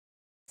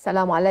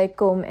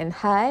Assalamualaikum and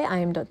hi,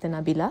 I'm Dr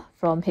Nabilah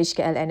from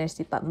HKL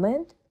Anesthesia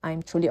Department.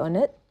 I'm truly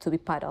honoured to be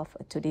part of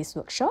today's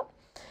workshop,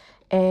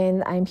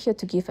 and I'm here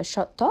to give a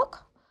short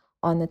talk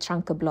on the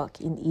truncal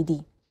block in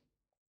ED.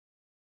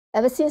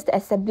 Ever since the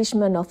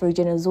establishment of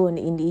regional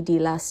zone in ED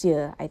last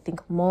year, I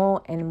think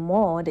more and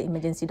more the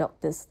emergency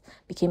doctors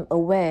became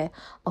aware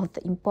of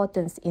the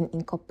importance in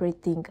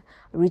incorporating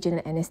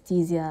regional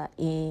anesthesia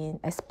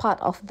as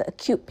part of the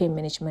acute pain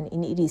management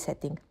in ED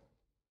setting.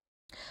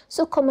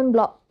 So common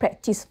block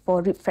practice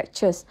for rib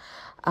fractures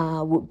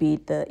would be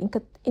the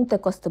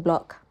intercostal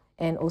block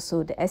and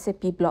also the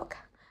SAP block,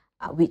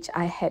 which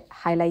I had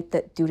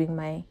highlighted during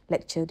my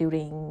lecture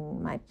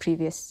during my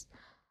previous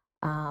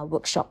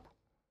workshop.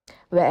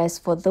 Whereas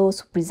for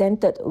those who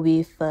presented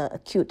with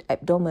acute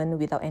abdomen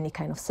without any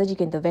kind of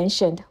surgical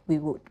intervention, we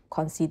would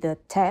consider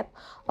TAP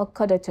or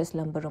quadratus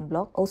lumborum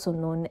block, also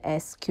known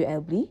as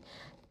QLB,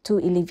 to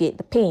alleviate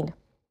the pain.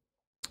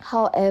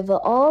 However,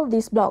 all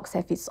these blocks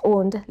have its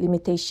own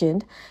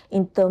limitation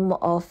in terms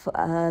of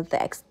the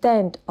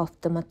extent of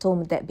the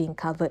hematoma that being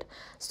covered.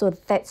 So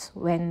that's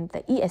when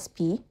the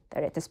ESP, the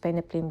erector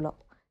spinae plane block,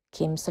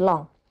 came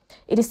along.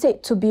 It is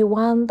said to be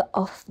one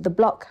of the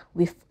block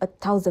with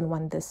 1,000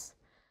 wonders.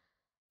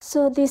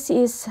 So this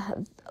is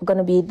going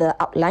to be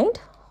the outline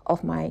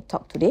of my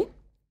talk today.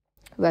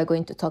 We are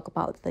going to talk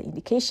about the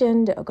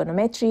indication, the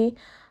ergonometry,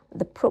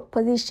 the probe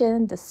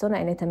position, the sonor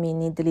anatomy,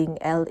 needling,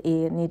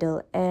 LA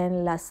needle,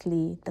 and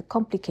lastly, the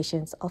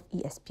complications of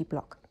ESP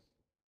block.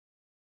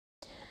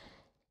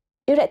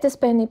 Erector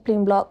spinae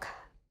plane block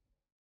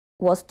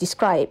was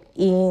described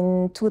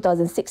in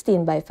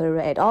 2016 by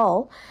Ferrer et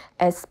al.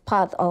 As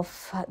part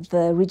of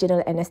the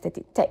regional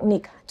anesthetic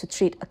technique to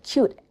treat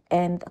acute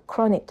and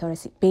chronic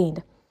thoracic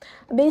pain.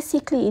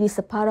 Basically, it is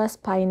a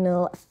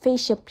paraspinal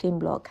fascial plane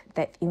block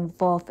that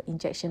involves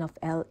injection of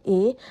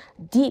LA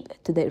deep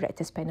to the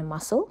erector spinal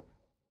muscle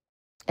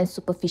and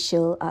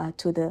superficial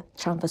to the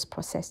transverse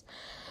process.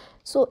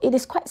 So it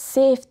is quite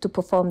safe to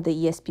perform the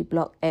ESP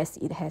block as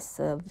it has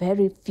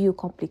very few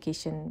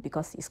complications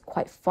because it's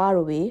quite far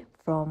away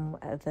from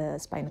the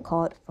spinal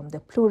cord, from the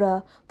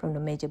pleura, from the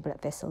major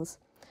blood vessels.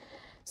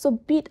 So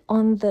bit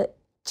on the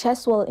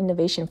chest wall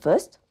innervation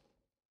first.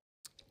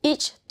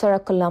 Each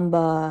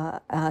thoracolumbar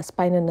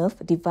spinal nerve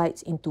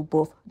divides into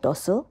both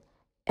dorsal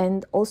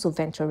and also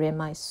ventral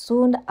rami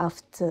soon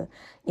after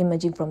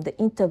emerging from the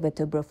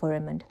intervertebral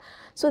foramen.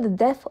 So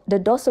the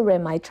dorsal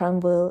rami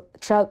travel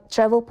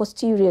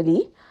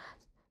posteriorly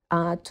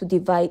to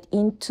divide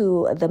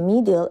into the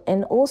medial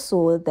and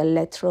also the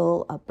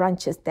lateral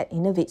branches that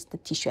innervates the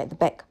tissue at the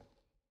back.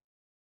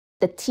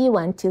 The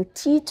T1 till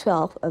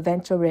T12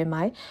 ventral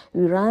rami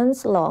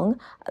runs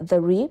along the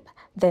rib,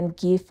 then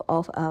give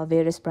off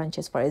various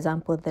branches. For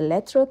example, the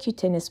lateral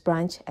cutaneous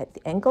branch at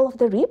the angle of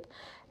the rib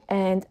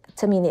and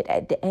terminate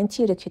at the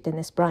anterior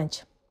cutaneous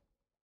branch.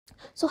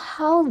 So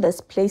how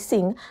does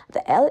placing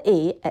the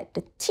LA at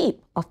the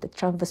tip of the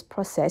transverse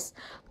process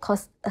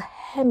cause a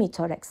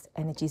hemithorax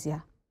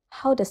anesthesia?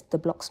 How does the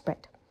block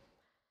spread?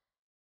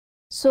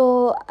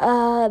 So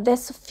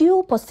there's a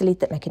few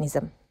postulated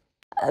mechanisms.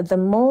 The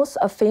most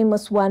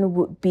famous one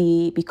would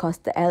be because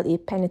the LA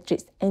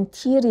penetrates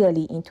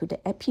anteriorly into the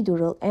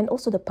epidural and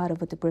also the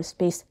paravertebral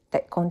space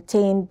that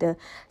contain the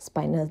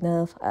spinal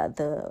nerve,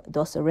 the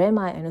dorsal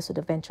rami and also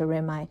the ventral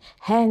rami,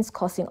 hence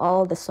causing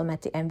all the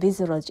somatic and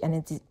visceral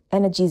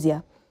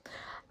analgesia.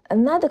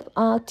 Another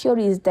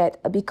theory is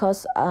that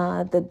because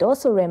the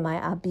dorsal rami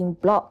are being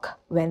blocked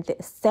when they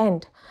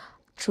ascend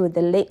through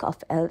the leg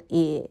of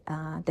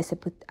LA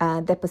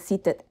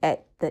deposited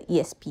at the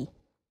ESP.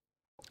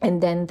 And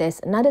then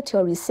there's another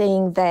theory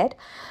saying that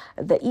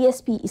the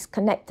ESP is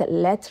connected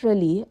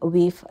laterally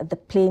with the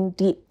plane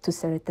deep to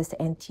serratus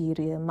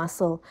anterior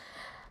muscle.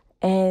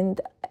 And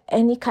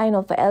any kind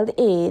of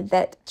LA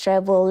that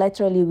travel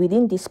laterally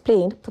within this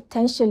plane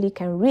potentially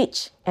can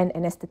reach and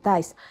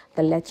anesthetize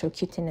the lateral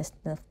cutaneous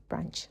nerve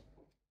branch.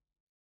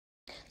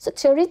 So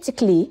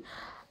theoretically,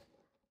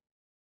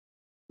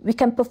 we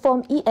can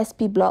perform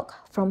ESP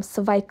block from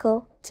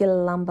cervical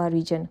till lumbar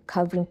region,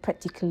 covering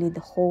practically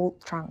the whole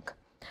trunk.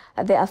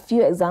 There are a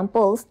few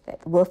examples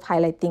that worth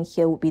highlighting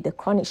here would be the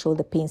chronic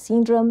shoulder pain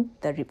syndrome,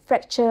 the rib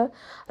fracture,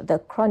 the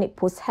chronic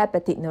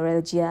post-hepatic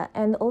neuralgia,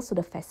 and also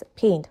the facet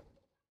pain.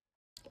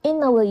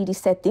 In our ED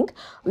setting,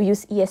 we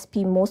use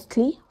ESP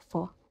mostly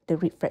for the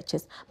rib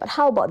fractures. But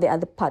how about the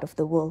other part of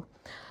the world?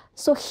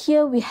 So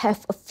here we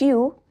have a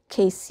few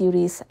case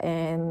series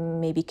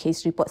and maybe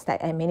case reports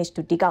that I managed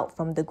to dig out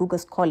from the Google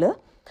Scholar.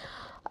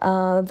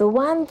 The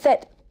one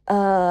that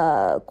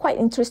quite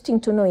interesting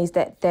to know is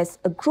that there's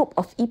a group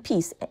of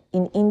EPs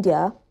in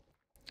India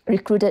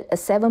recruited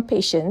 7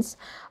 patients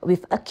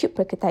with acute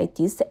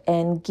pancreatitis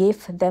and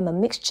gave them a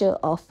mixture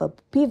of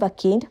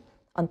bupivacaine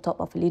on top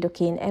of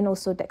lidocaine and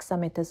also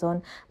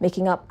dexamethasone,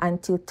 making up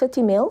until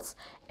 30 mL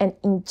and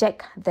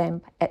inject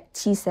them at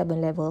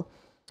T7 level.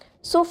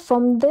 So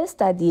from the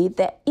study,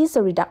 there is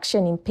a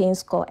reduction in pain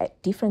score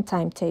at different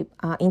time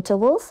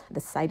intervals,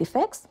 the side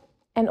effects,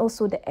 and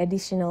also the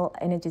additional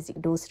analgesic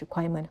dose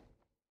requirement.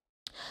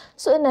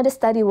 So another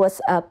study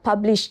was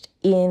published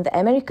in the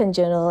American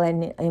Journal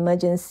of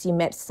Emergency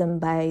Medicine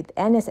by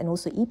the NS and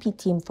also EP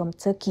team from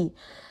Turkey.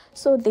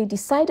 So they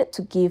decided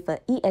to give an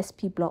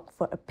ESP block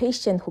for a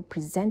patient who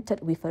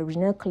presented with a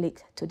renal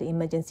colic to the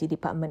emergency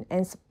department.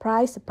 And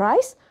surprise,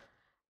 surprise,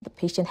 the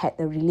patient had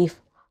a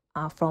relief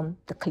from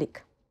the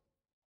colic.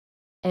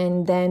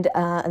 And then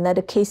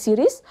another case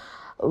series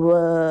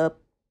were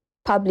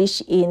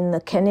published in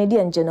the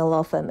Canadian Journal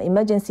of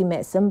Emergency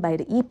Medicine by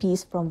the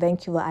EPs from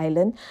Vancouver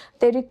Island.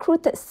 They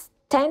recruited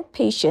 10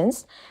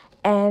 patients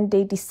and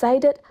they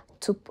decided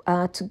to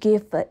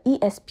give an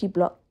ESP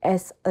block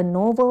as a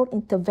novel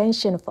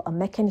intervention for a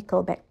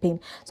mechanical back pain.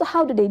 So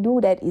how do they do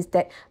that is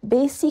that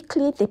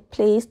basically they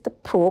place the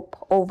probe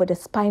over the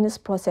spinous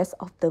process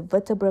of the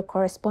vertebra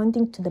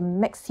corresponding to the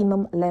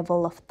maximum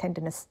level of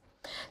tenderness.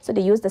 So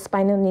they use the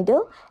spinal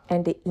needle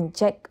and they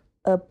inject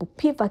a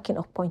bupivacaine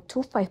of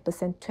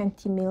 0.25%,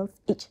 20 mils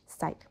each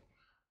side.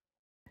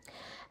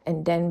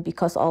 And then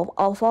because of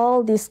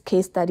all these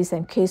case studies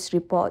and case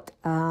report,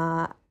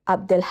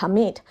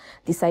 Abdelhamid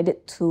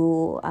decided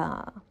to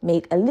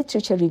make a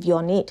literature review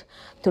on it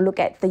to look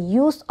at the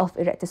use of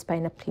erector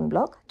spinal plane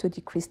block to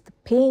decrease the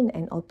pain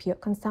and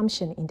opioid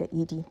consumption in the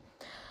ED.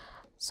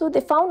 So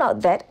they found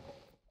out that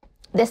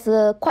there's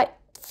quite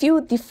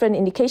few different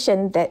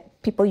indications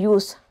that people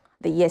use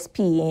the ESP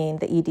in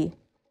the ED.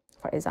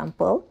 For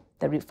example,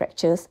 the rib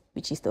fractures,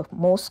 which is the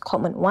most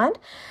common one,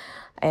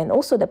 and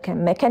also the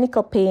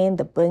mechanical pain,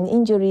 the burn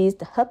injuries,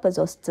 the herpes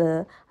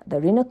zoster, the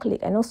renal colic,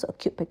 and also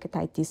acute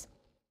pancreatitis.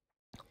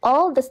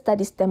 All the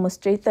studies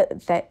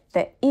demonstrated that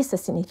there is a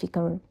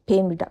significant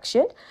pain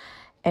reduction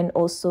and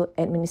also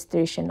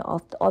administration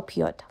of the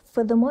opioid.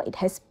 Furthermore, it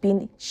has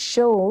been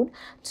shown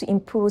to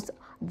improve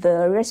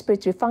the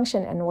respiratory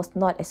function and was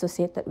not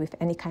associated with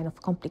any kind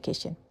of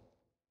complication.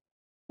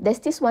 There's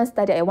this one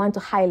study I want to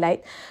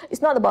highlight.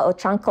 It's not about a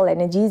truncal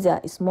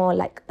analgesia, it's more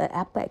like an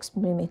upper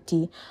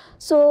extremity.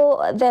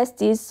 So there's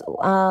this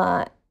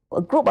a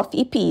group of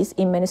EPs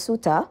in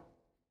Minnesota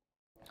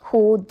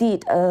who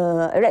did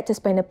a erector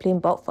spinal plane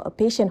block for a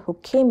patient who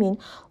came in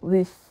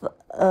with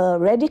a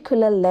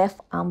radicular left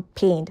arm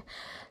pain.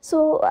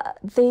 So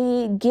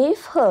they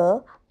gave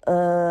her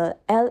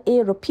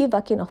LA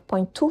ropivacaine of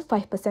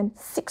 0.25%,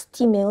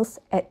 60 mils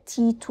at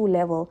T2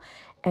 level,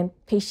 and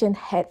patient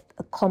had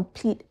a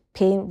complete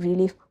pain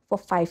relief for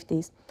 5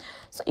 days.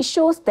 So it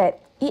shows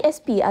that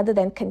ESP, other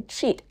than can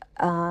treat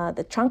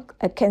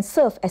can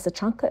serve as a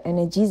truncal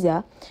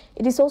analgesia,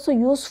 it is also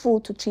useful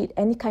to treat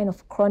any kind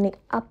of chronic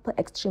upper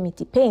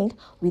extremity pain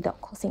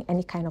without causing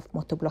any kind of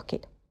motor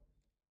blockade.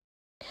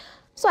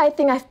 So I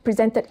think I've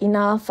presented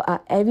enough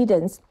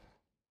evidence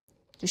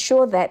to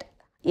show that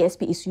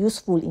ESP is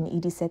useful in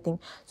ED setting.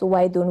 So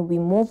why don't we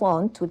move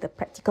on to the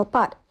practical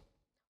part?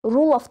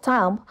 Rule of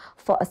thumb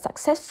for a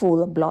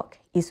successful block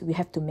is we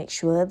have to make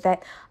sure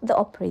that the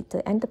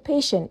operator and the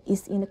patient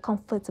is in a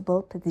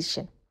comfortable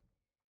position.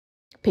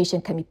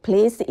 Patient can be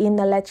placed in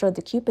a lateral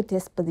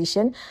decubitus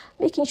position,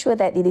 making sure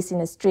that it is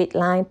in a straight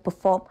line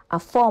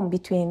formed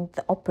between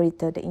the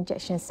operator, the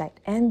injection site,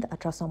 and the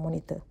ultrasound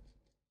monitor.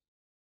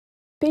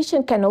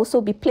 Patient can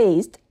also be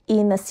placed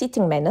in a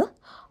sitting manner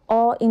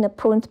or in a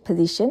prone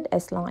position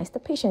as long as the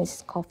patient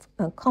is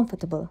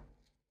comfortable.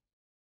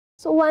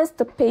 So once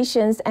the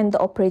patient and the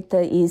operator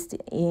is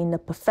in a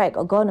perfect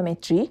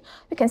ergonometry,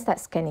 we can start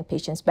scanning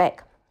patient's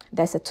back.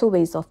 There's two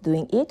ways of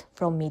doing it,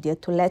 from medial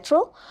to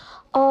lateral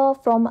or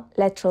from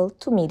lateral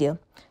to medial.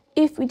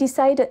 If we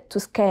decided to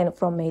scan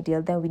from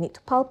medial, then we need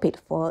to palpate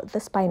for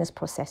the spinous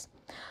process.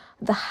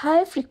 The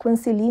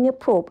high-frequency linear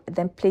probe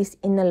then placed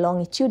in a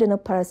longitudinal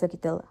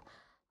parasagittal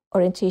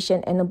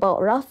orientation and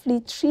about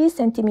roughly 3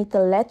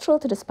 cm lateral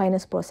to the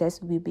spinous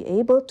process, we'll be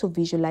able to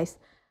visualize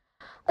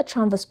a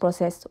transverse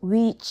process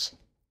which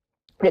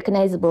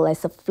recognizable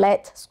as a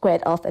flat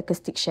squared off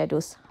acoustic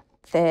shadows.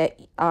 There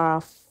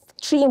are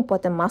 3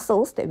 important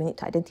muscles that we need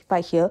to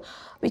identify here,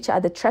 which are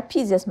the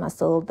trapezius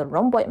muscle, the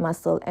rhomboid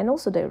muscle, and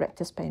also the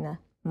erector spinae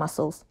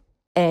muscles.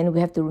 And we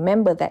have to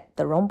remember that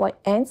the rhomboid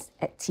ends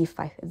at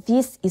T5.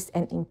 This is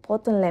an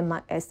important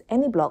landmark as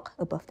any block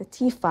above the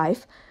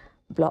T5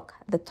 block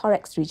the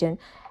thorax region,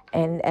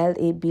 and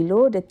LA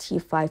below the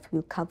T5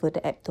 will cover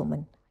the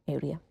abdomen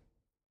area.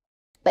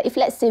 But if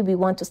let's say we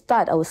want to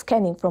start our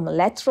scanning from a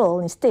lateral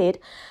instead,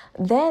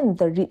 then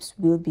the ribs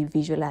will be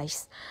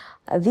visualized.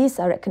 These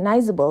are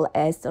recognizable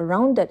as a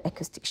rounded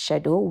acoustic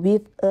shadow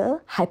with a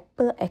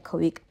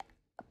hyperechoic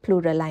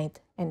pleural line.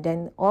 And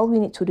then all we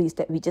need to do is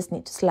that we just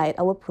need to slide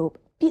our probe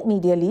a bit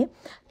medially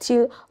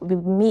till we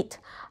meet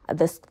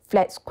the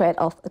flat squared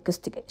off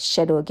acoustic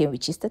shadow again,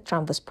 which is the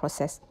transverse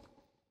process.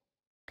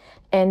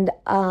 And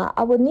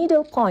our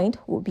needle point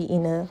will be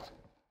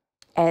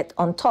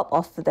on top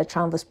of the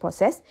transverse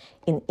process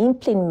in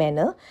in-plane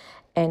manner,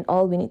 and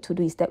all we need to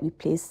do is that we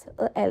place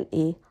a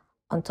LA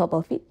on top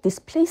of it,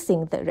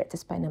 displacing the erector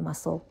spinal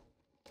muscle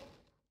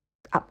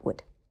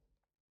upward.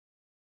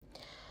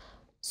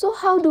 So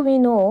how do we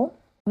know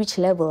which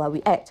level are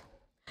we at?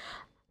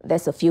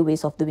 there's a few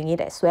ways of doing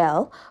it as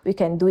well. We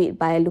can do it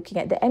by looking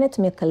at the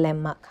anatomical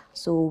landmark.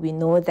 So we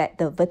know that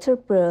the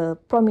vertebral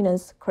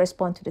prominence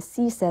corresponds to the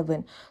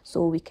C7.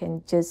 So we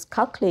can just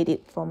calculate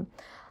it from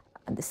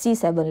the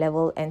C7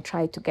 level and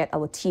try to get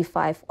our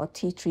T5 or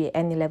T3,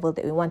 any level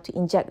that we want to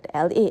inject the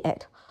LA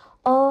at.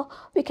 Or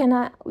we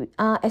can,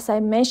 as I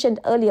mentioned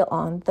earlier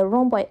on, the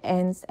rhomboid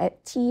ends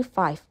at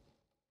T5.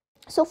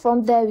 So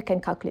from there, we can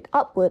calculate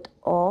upward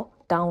or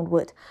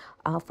downward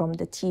from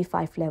the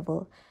T5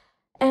 level.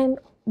 And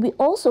we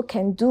also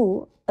can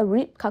do a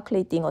rib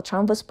calculating or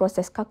transverse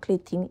process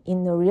calculating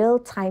in a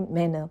real-time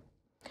manner.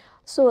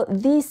 So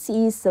this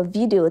is a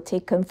video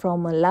taken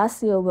from a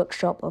last year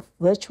workshop of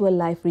virtual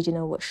live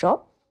regional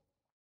workshop,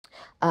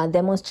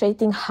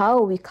 demonstrating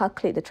how we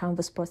calculate the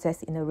transverse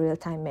process in a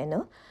real-time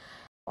manner.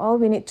 All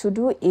we need to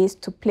do is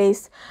to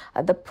place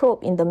the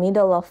probe in the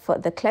middle of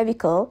the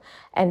clavicle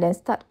and then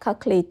start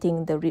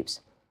calculating the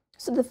ribs.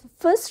 So the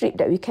first rib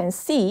that we can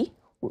see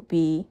would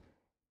be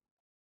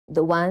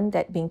the one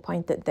that being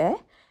pointed there,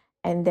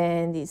 and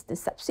then is the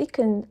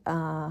subsequent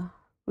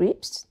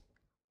ribs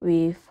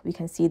with, we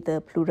can see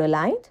the pleural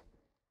line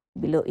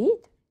below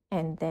it,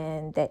 and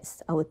then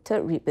that's our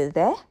third rib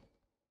there.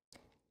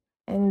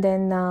 And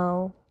then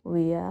now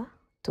we are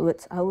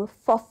towards our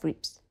fourth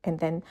ribs, and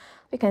then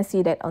we can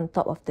see that on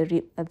top of the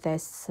rib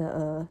there's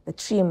the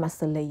 3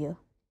 muscle layer.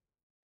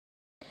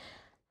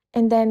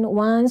 And then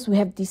once we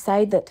have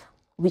decided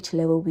which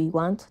level we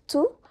want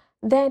to,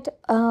 then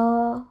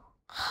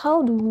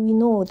how do we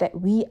know that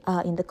we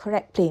are in the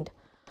correct plane?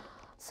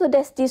 So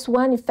there's this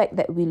one effect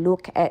that we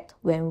look at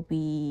when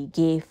we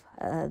gave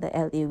the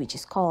LA, which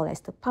is called as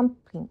the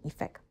pumping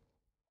effect.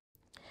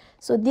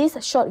 So this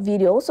short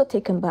video, also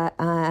taken by,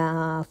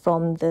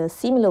 from the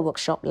similar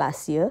workshop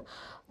last year,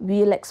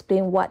 will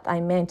explain what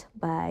I meant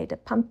by the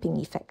pumping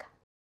effect.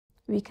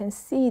 We can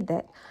see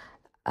that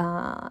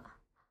the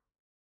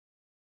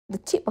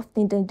tip of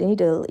the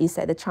needle is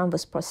at the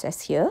transverse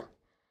process here.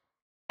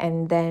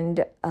 And then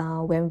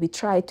when we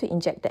try to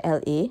inject the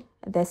LA,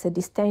 there's a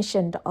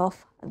distension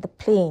of the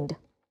plane.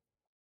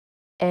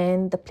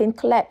 And the plane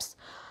collapses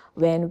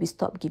when we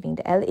stop giving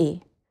the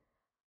LA.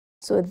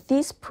 So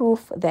this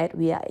proves that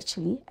we are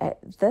actually at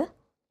the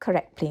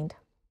correct plane.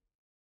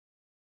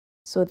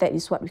 So that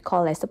is what we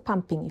call as the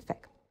pumping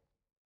effect.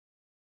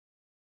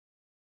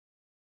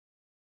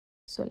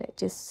 So let's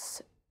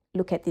just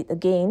look at it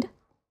again.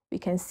 We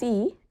can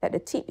see that the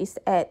tip is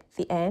at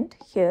the end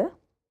here,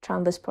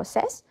 transverse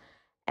process,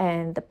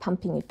 and the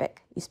pumping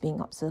effect is being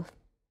observed.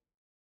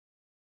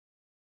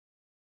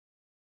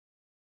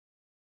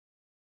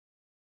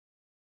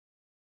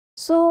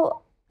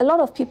 So a lot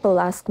of people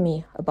ask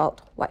me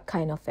about what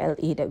kind of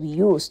LA that we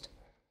used,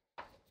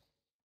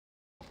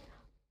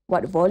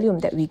 what volume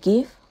that we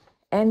give,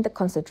 and the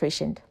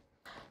concentration.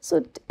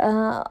 So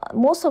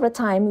most of the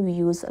time we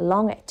use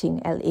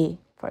long-acting LA,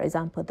 for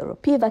example, the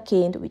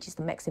ropivacaine, which is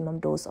the maximum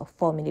dose of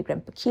 4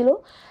 mg per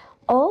kilo,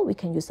 or we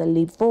can use a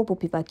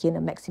levobupivacaine,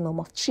 a maximum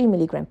of 3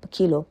 mg per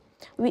kilo.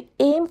 We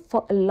aim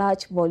for a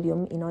large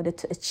volume in order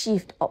to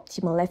achieve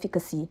optimal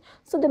efficacy.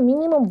 So the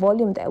minimum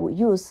volume that I would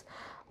use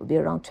would be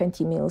around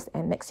 20 ml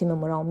and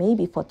maximum around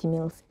maybe 40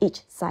 ml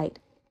each side.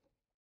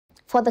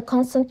 For the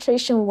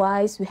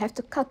concentration-wise, we have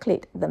to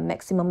calculate the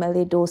maximum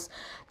LA dose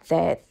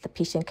that the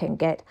patient can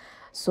get.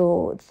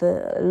 So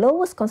the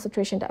lowest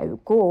concentration that I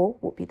would go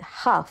would be the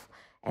half,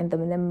 and the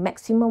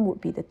maximum would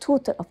be the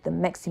 2/3 of the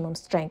maximum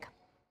strength.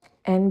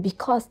 And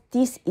because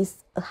this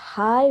is a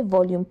high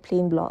volume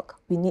plane block,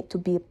 we need to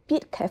be a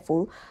bit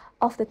careful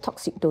of the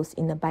toxic dose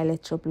in a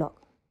bilateral block.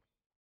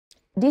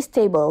 This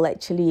table,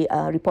 actually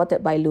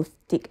reported by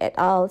Luftig et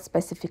al.,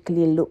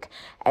 specifically look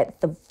at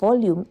the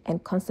volume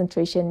and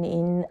concentration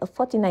in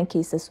 49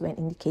 cases when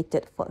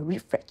indicated for a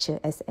rib fracture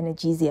as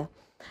analgesia.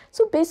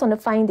 So based on the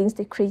findings,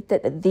 they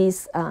created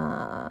this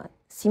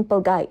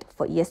simple guide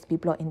for ESP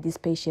block in this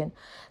patient.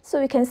 So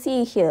we can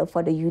see here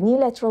for the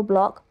unilateral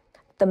block,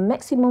 the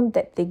maximum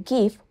that they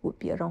give would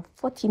be around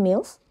 40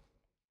 ml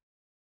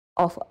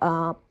of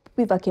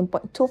bupivacaine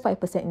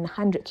 0.25% in a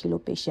 100 kilo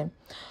patient.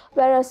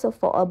 Whereas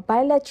for a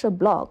bilateral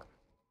block,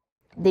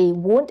 they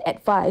won't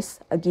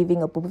advise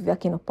giving a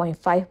bupivacaine of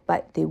 0.5,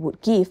 but they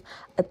would give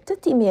a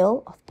 30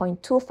 ml of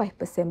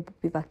 0.25%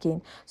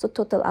 bupivacaine. So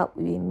total up,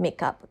 we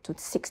make up to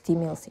 60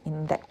 ml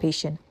in that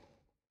patient.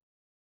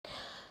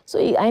 So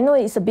I know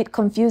it's a bit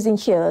confusing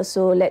here,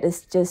 so let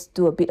us just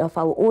do a bit of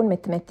our own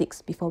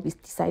mathematics before we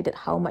decided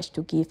how much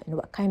to give and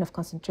what kind of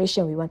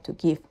concentration we want to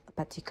give a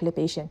particular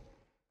patient.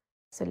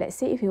 So let's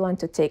say if we want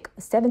to take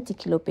a 70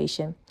 kilo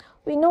patient,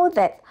 we know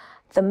that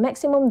the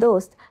maximum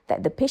dose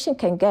that the patient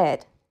can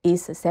get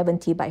is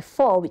 70 by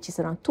 4, which is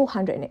around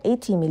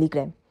 280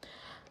 milligram.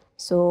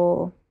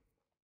 So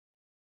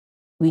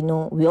we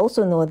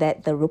also know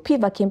that the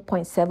ropivacaine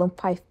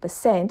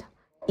 0.75%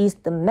 is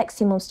the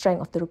maximum strength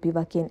of the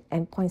ropivacaine,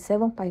 and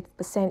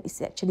 0.75%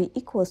 is actually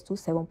equals to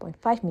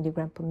 7.5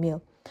 milligram per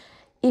ml.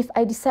 If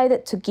I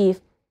decided to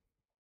give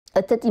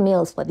a 30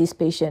 ml for this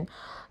patient,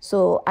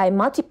 so I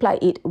multiply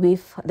it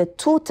with the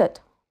 2/3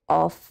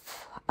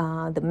 of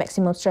the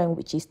maximum strength,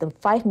 which is the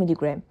 5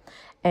 milligram,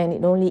 and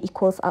it only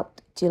equals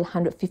up till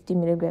 150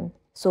 milligram.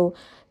 So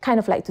kind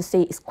of like to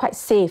say it's quite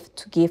safe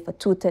to give a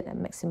 2/3 at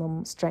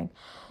maximum strength.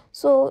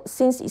 So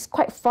since it's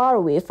quite far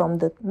away from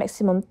the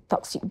maximum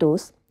toxic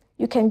dose,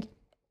 you can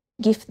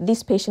give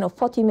this patient of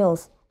 40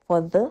 mils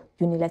for the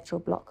unilateral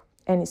block,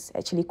 and it's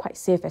actually quite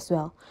safe as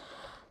well.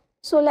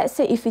 So let's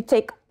say if we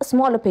take a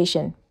smaller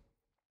patient,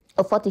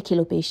 a 40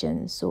 kilo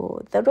patient,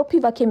 so the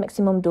ropivacaine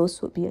maximum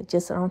dose would be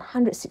just around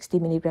 160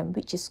 milligram,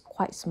 which is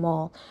quite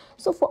small.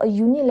 So for a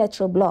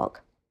unilateral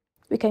block,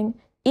 we can,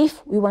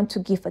 if we want to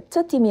give a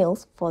 30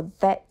 mils for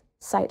that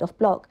side of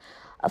block,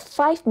 a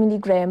 5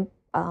 milligram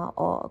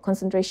or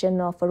concentration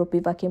of a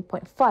ropivacaine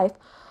 0.5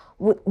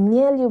 would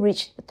nearly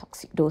reach the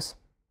toxic dose.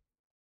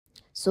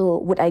 So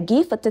would I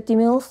give a 30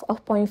 mils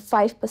of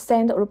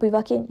 0.5%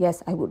 ropivacaine?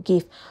 Yes, I would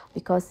give,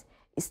 because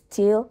it's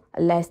still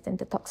less than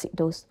the toxic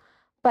dose.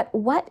 But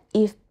what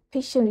if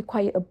patient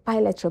require a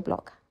bilateral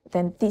block?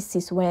 Then this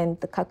is when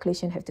the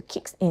calculation have to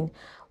kick in.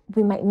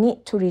 We might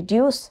need to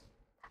reduce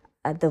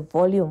the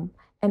volume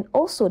and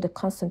also the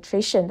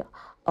concentration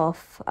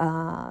of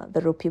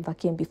the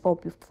ropivacaine before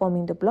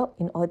performing the block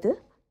in order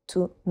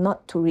to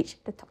not to reach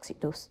the toxic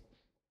dose.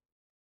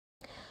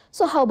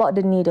 So how about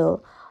the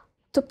needle?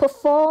 To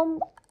perform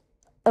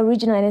a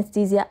regional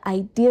anesthesia,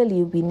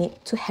 ideally we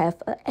need to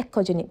have an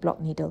echogenic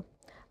block needle.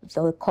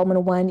 The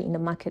common one in the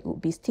market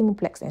would be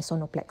Stimuplex and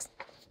Sonoplex.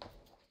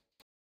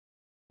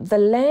 The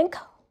length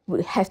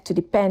would have to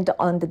depend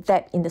on the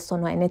depth in the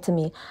sono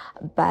anatomy,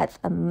 but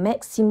a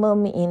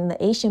maximum in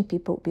the Asian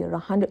people would be around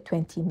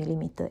 120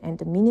 millimeter, and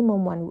the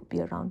minimum one would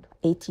be around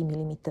 80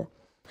 millimeter.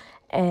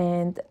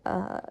 And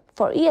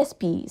for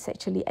ESP, it's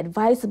actually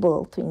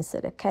advisable to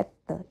insert a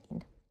catheter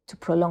in to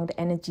prolong the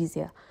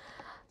analgesia.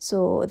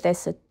 So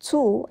there's a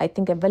tool I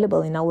think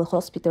available in our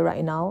hospital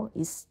right now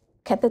is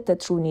catheter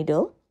through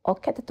needle or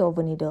catheter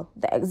over needle.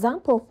 The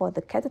example for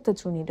the catheter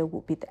through needle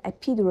would be the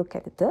epidural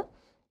catheter,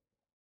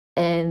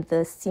 and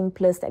the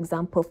simplest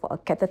example for a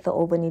catheter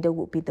over needle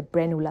would be the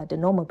Branula, the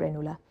normal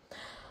Branula.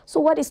 So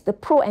what is the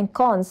pro and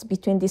cons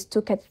between these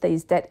two catheters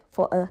is that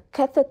for a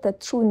catheter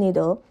through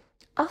needle,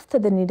 after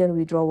the needle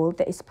withdrawal,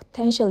 there is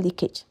potential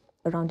leakage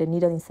around the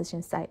needle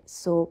insertion site.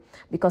 So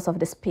because of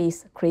the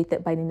space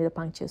created by the needle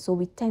puncture, so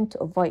we tend to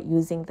avoid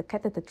using the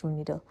catheter through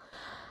needle.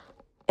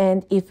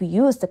 And if we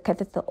use the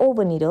catheter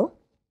over needle,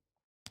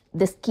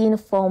 the skin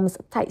forms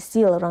a tight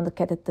seal around the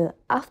catheter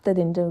after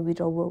the needle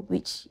withdrawal,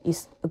 which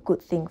is a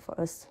good thing for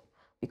us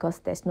because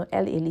there's no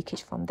LA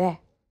leakage from there.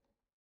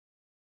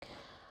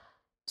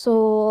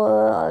 So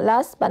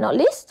last but not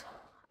least,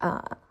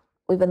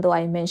 even though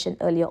I mentioned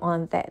earlier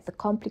on that the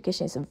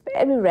complication is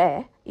very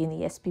rare in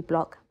ESP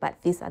block, but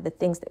these are the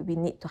things that we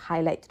need to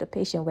highlight to the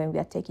patient when we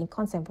are taking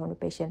consent from the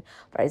patient.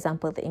 For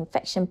example, the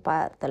infection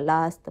part, the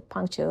LAS, the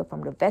puncture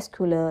from the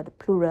vascular, the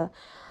pleura,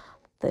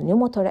 the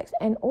pneumothorax,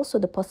 and also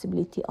the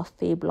possibility of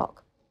Fay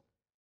block.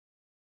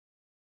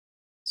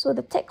 So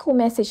the take-home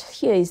message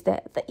here is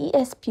that the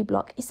ESP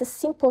block is a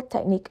simple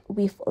technique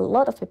with a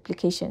lot of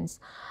applications.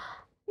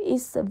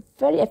 It's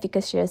very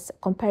efficacious,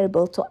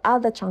 comparable to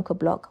other truncal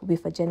block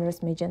with a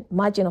generous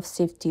margin of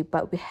safety,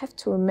 but we have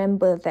to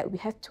remember that we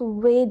have to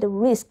weigh the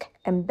risk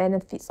and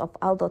benefits of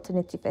other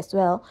alternative as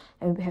well,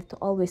 and we have to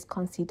always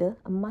consider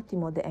a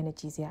multimodal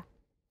analgesia.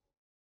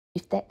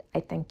 With that, I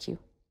thank you.